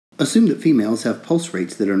Assume that females have pulse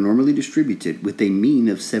rates that are normally distributed with a mean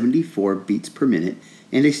of 74 beats per minute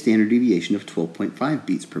and a standard deviation of 12.5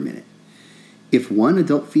 beats per minute. If one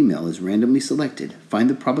adult female is randomly selected,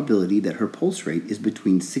 find the probability that her pulse rate is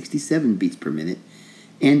between 67 beats per minute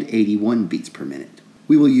and 81 beats per minute.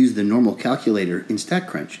 We will use the normal calculator in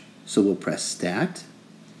Statcrunch, so we'll press Stat,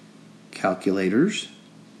 Calculators,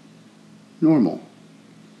 Normal.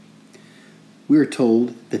 We are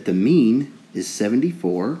told that the mean is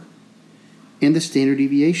 74 and the standard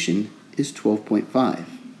deviation is 12.5.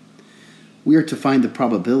 We are to find the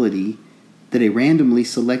probability that a randomly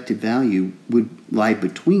selected value would lie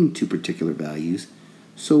between two particular values,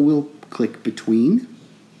 so we'll click Between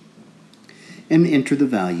and enter the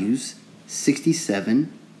values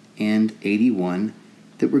 67 and 81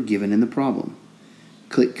 that were given in the problem.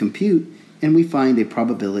 Click Compute and we find a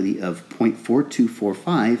probability of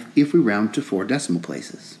 0.4245 if we round to 4 decimal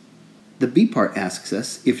places. The B part asks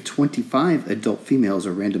us if 25 adult females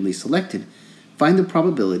are randomly selected, find the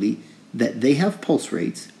probability that they have pulse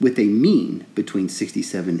rates with a mean between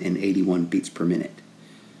 67 and 81 beats per minute.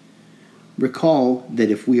 Recall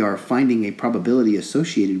that if we are finding a probability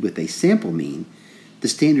associated with a sample mean, the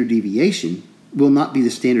standard deviation will not be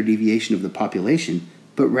the standard deviation of the population,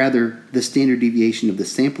 but rather the standard deviation of the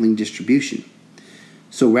sampling distribution.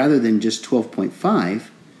 So rather than just 12.5,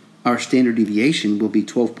 our standard deviation will be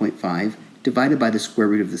 12.5 divided by the square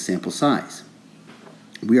root of the sample size.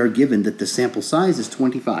 We are given that the sample size is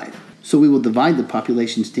 25. So we will divide the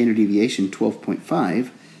population standard deviation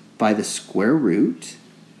 12.5 by the square root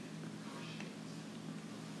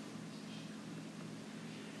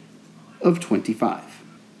of 25.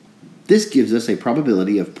 This gives us a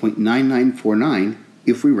probability of 0.9949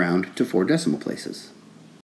 if we round to 4 decimal places.